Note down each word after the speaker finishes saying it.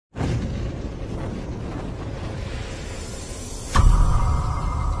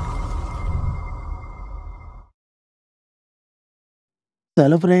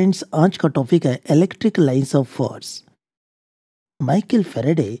Hello friends, आज का topic है electric lines of force. Michael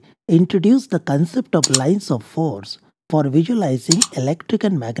Faraday introduced the concept of lines of force for visualizing electric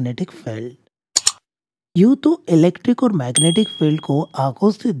and magnetic field। यूँ तो electric और magnetic field को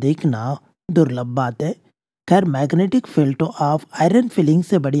आंखों से देखना दुर्लभ बात है। खैर, मैग्नेटिक फील्ड तो आप आयरन फिलिंग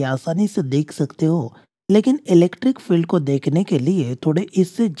से बड़ी आसानी से देख सकते हो, लेकिन इलेक्ट्रिक फील्ड को देखने के लिए थोड़े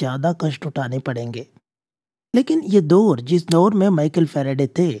इससे ज़्यादा कष्ट उठाने पड़ेंगे। लेकिन ये दौर जिस दौर में माइकल फैराडे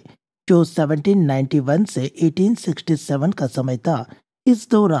थे, जो 1791 से 1867 का समय था, इस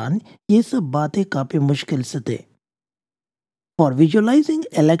दौरान ये सब बातें काफी मुश्किल से थे। For visualising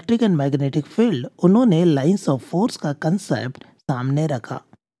electric and magnetic field उन्होंने लाइंस ऑफ फोर्स का कंसेप्ट सामने रखा।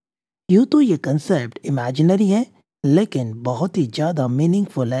 यूँ तो ये कंसेप्ट इमेजिनरी है, लेकिन बहुत ही ज्यादा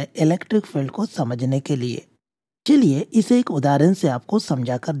मीनिंगफुल है इलेक्ट्रिक फील्ड को समझने के लिए। चलिए इसे एक उदाहरण से आपको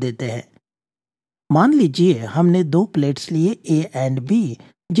समझा कर देते हैं। मान लीजिए हमने दो प्लेट्स लिए ए एंड बी,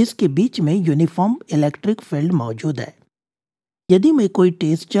 जिसके बीच में यूनिफॉर्म इलेक्ट्रिक फील्ड मौजूद है। यदि मैं कोई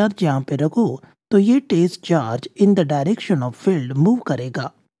टेस्ट चार्ज यहाँ पे रखूं, तो ये test charge in the direction of field move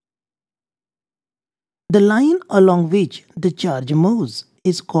करेगा। The line along which the charge moves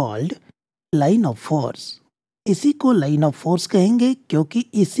is called line of force. इसी को लाइन ऑफ फोर्स कहेंगे, क्योंकि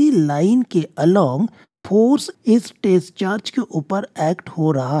इसी लाइन के अलोंग फोर्स इस टेस्ट चार्ज के ऊपर एक्ट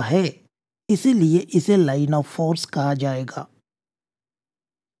हो रहा है, इसीलिए इसे लाइन ऑफ फोर्स कहा जाएगा।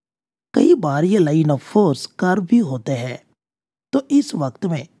 कई बार ये लाइन ऑफ फोर्स कर्व भी होते हैं, तो इस वक्त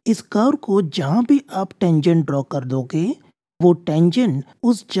में इस कर्व को जहां भी आप टेंजेंट ड्रॉ कर दोगे, वो टेंजेंट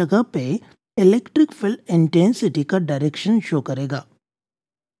उस जगह पे इलेक्ट्रिक फील्ड इंटेंसिटी का डायरेक्शन शो करेगा।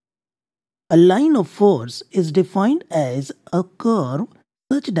 A line of force is defined as a curve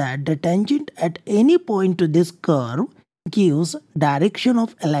such that the tangent at any point to this curve gives direction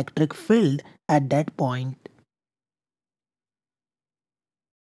of electric field at that point।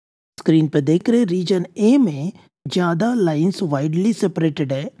 Screen पे देख रहे reason ए में ज्यादा lines widely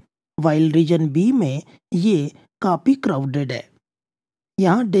separated है, while reason B में ये काफी crowded है।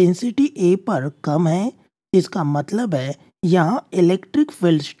 यहाँ डेंसिटी ए पर कम है, इसका मतलब है यहाँ इलेक्ट्रिक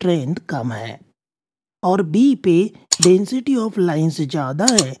फील्ड स्ट्रेंथ कम है। और बी पे डेंसिटी ऑफ लाइंस ज़्यादा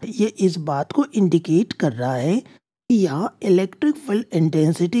है, ये इस बात को इंडिकेट कर रहा है कि यहाँ इलेक्ट्रिक फील्ड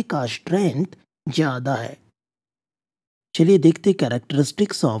इंटेंसिटी का स्ट्रेंथ ज़्यादा है। चलिए देखते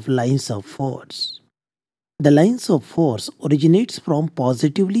characteristics of lines of force. The lines of force originates from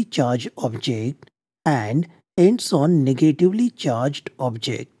positively charge object and ends on negatively charged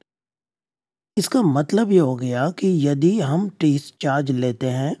object. इसका मतलब ये हो गया कि यदि हम टेस्ट चार्ज लेते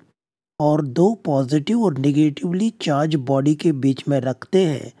हैं और दो पॉजिटिव और नेगेटिवली चार्ज बॉडी के बीच में रखते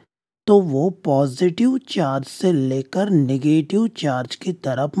हैं, तो वो पॉजिटिव चार्ज से लेकर नेगेटिव चार्ज की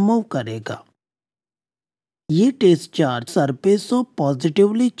तरफ मूव करेगा। ये test charge surface of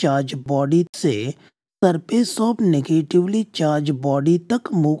positively charge body से surface of negatively charge body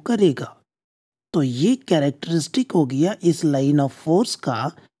तक मूव करेगा। तो ये कैरेक्टरिस्टिक हो गया इस लाइन ऑफ फोर्स का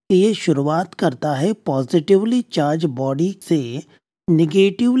कि ये शुरुआत करता है पॉजिटिवली चार्ज बॉडी से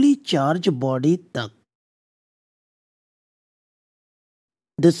नेगेटिवली चार्ज बॉडी तक।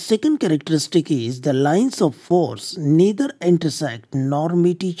 The second characteristic is the lines of force neither intersect nor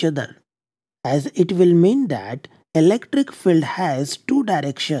meet each other, as it will mean that electric field has two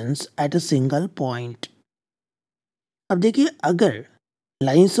directions at a single point। अब देखिए, अगर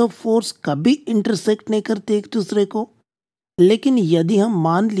lines of force कभी intersect नहीं करते एक दूसरे को, लेकिन यदि हम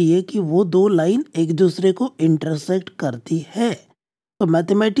मान लिए कि वो दो लाइन एक दूसरे को इंटरसेक्ट करती है, तो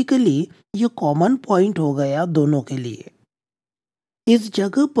मैथमेटिकली ये कॉमन पॉइंट हो गया दोनों के लिए। इस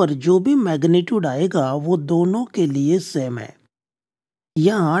जगह पर जो भी मैग्नीट्यूड आएगा वो दोनों के लिए सेम है।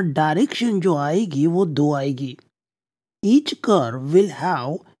 यहाँ डायरेक्शन जो आएगी वो दो आएगी। Each curve will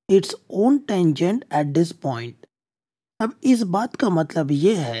have its own tangent at this point. अब इस बात का मतलब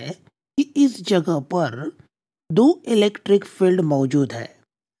ये है कि इस जगह पर दो इलेक्ट्रिक फील्ड मौजूद है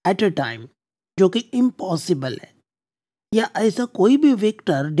एट अ टाइम, जो कि इम्पॉसिबल है। या ऐसा कोई भी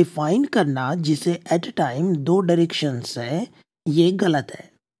वेक्टर डिफाइन करना जिसे एट अ टाइम दो डायरेक्शंस है, ये गलत है।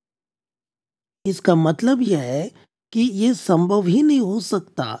 इसका मतलब यह है कि ये संभव ही नहीं हो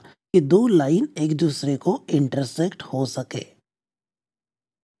सकता कि दो लाइन एक दूसरे को इंटरसेक्ट हो सके।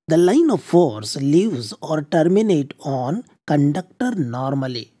 The line of force leaves और टर्मिनेट ऑन कंडक्टर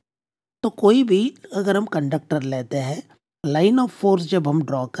नॉर्मली। तो कोई भी अगर हम कंडक्टर लेते हैं, लाइन ऑफ फोर्स जब हम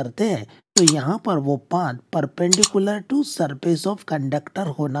ड्रॉ करते हैं, तो यहाँ पर वो path perpendicular to surface of conductor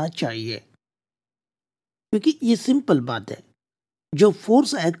होना चाहिए, क्योंकि ये सिंपल बात है। जो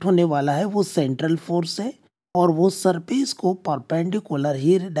फोर्स एक्ट होने वाला है वो सेंट्रल फोर्स है, और वो सरफेस को परपेंडिकुलर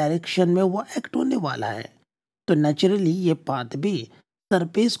ही डायरेक्शन में वो एक्ट होने वाला है। तो नेचुरली ये पाथ भी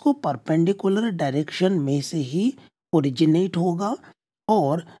सरफेस को परपेंडिकुलर डायरेक्शन में से ही ओरिजिनेट होगा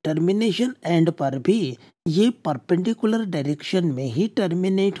और टर्मिनेशन एंड पर भी ये परपेंडिकुलर डायरेक्शन में ही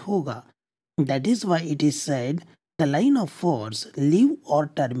टर्मिनेट होगा। That is why it is said the line of force leave और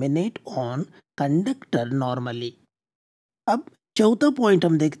टर्मिनेट ऑन कंडक्टर नॉर्मली। अब चौथा पॉइंट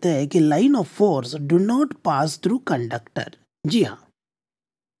हम देखते हैं कि line of force do not pass through conductor. जी हाँ,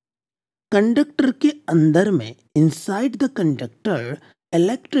 कंडक्टर के अंदर में inside the conductor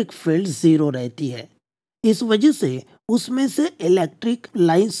electric field 0 रहती है। इस वजह से उसमें से electric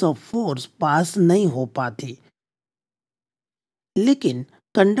lines of force pass नहीं हो पाती। लेकिन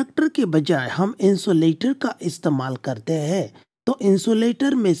कंडक्टर के बजाय हम इंसुलेटर का इस्तेमाल करते हैं तो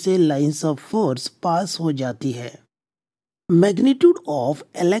इंसुलेटर में से लाइंस ऑफ फोर्स पास हो जाती है। Magnitude of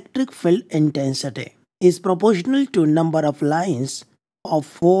electric field intensity is proportional to number of lines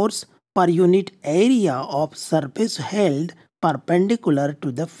of force per unit area of surface held perpendicular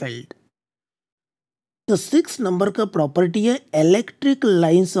to the field। तो 6 नंबर का प्रॉपर्टी है electric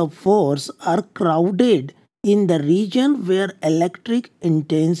lines of force are crowded in the region where electric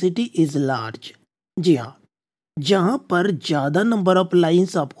intensity is large. जी हाँ, जहाँ पर ज़्यादा number of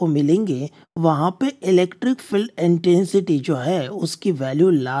lines आपको मिलेंगे वहाँ पे इलेक्ट्रिक फील्ड इंटेंसिटी जो है उसकी वैल्यू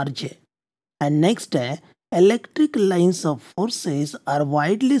लार्ज है। एंड नेक्स्ट है electric lines of forces are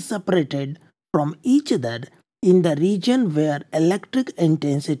widely separated from each other in the region where electric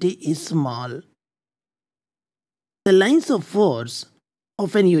intensity is small। The lines of force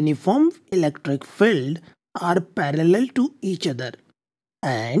of an uniform electric field are parallel to each other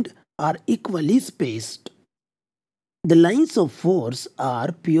and are equally spaced। The lines of force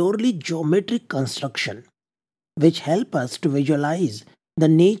are purely geometric construction which help us to visualize the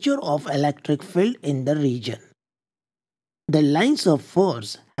nature of electric field in the region। The lines of force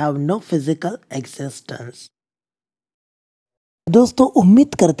have no physical existence। दोस्तों,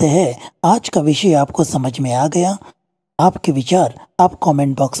 उम्मीद करते हैं आज का विषय आपको समझ में आ गया। आपके विचार आप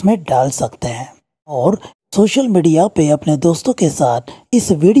कमेंट बॉक्स में डाल सकते हैं और सोशल मीडिया पे अपने दोस्तों के साथ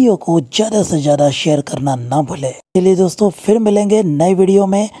इस वीडियो को ज़्यादा से ज़्यादा शेयर करना ना भूलें। चलिए दोस्तों, फिर मिलेंगे नए वीडियो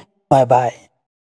में। Bye bye.